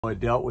I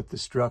dealt with the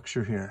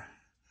structure here,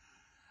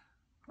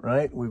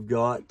 right? We've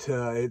got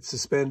it's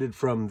suspended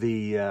from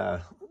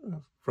the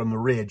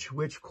ridge,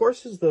 which of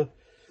course is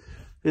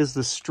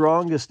the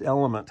strongest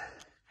element.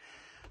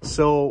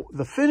 So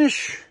the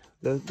finish,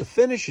 the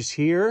finish is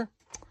here.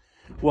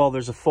 Well,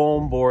 there's a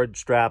foam board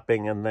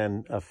strapping and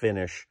then a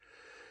finish,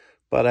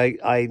 but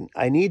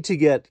I need to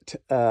get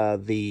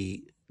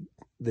the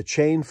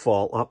chain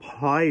fall up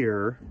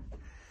higher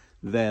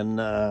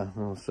than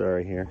oh,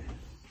 sorry here.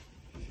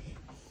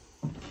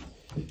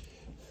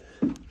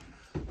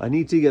 I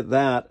need to get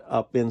that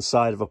up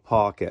inside of a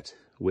pocket,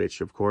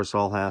 which of course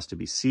all has to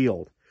be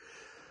sealed.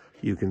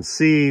 You can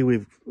see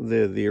we've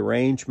the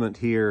arrangement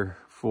here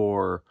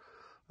for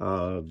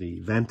the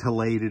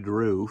ventilated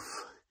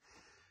roof,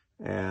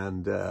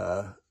 and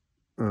it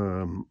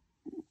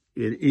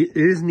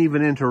isn't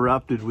even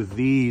interrupted with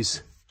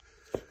these.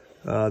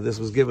 This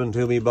was given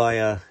to me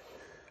by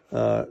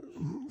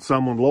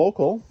someone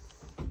local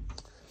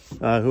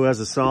who has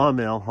a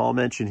sawmill. I'll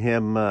mention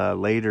him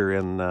later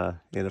in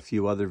a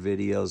few other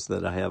videos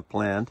that I have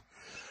planned.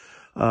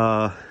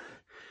 At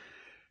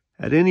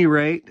any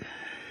rate,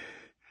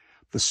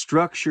 the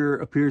structure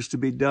appears to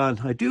be done.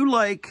 I do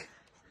like,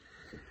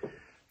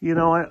 you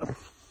know,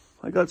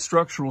 I got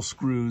structural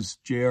screws,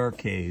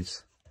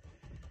 JRKs,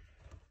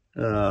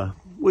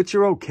 which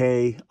are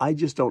okay. I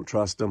just don't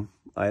trust them.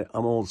 I'm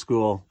old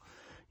school.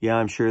 Yeah,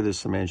 I'm sure there's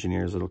some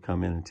engineers that'll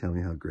come in and tell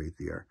me how great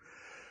they are.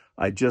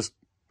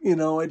 You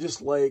know, I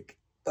just like,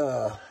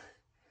 I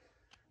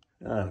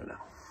don't know.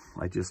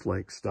 I just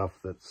like stuff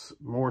that's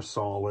more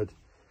solid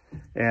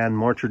and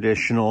more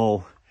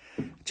traditional.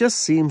 It just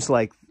seems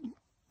like,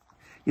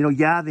 you know,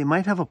 yeah, they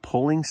might have a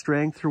pulling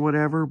strength or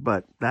whatever,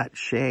 but that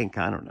shank,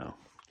 I don't know,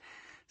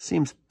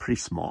 seems pretty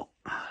small.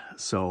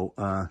 So,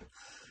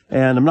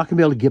 and I'm not gonna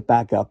be able to get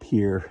back up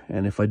here.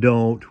 And if I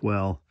don't,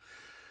 well,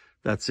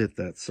 that's it,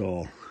 that's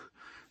all.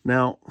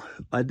 Now,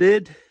 I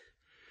did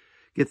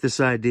get this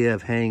idea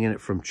of hanging it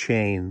from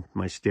chain,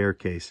 my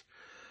staircase,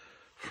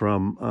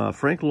 from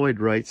Frank Lloyd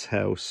Wright's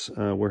house,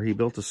 where he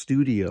built a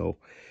studio,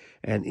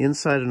 and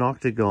inside an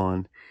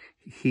octagon,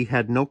 he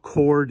had no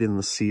cord in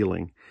the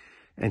ceiling,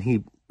 and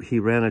he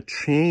ran a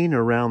chain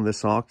around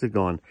this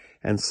octagon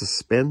and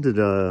suspended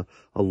a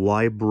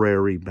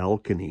library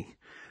balcony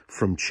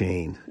from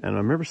chain. And I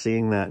remember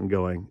seeing that and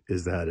going,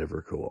 is that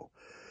ever cool?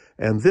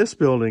 And this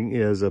building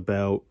is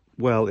about,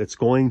 well, it's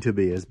going to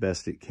be, as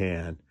best it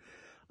can,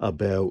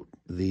 about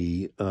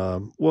the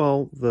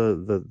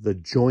the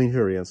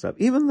joinery and stuff,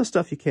 even the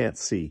stuff you can't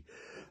see.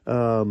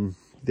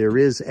 There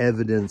is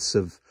evidence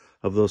of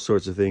those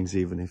sorts of things,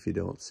 even if you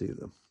don't see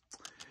them.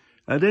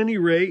 At any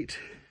rate,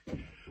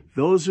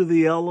 those are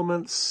the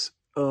elements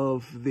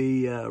of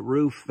the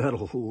roof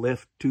that'll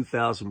lift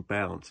 2,000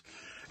 pounds.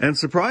 And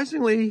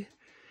surprisingly,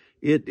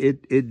 it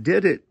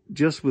did it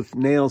just with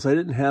nails. I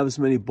didn't have as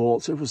many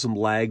bolts. There was some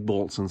lag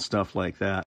bolts and stuff like that.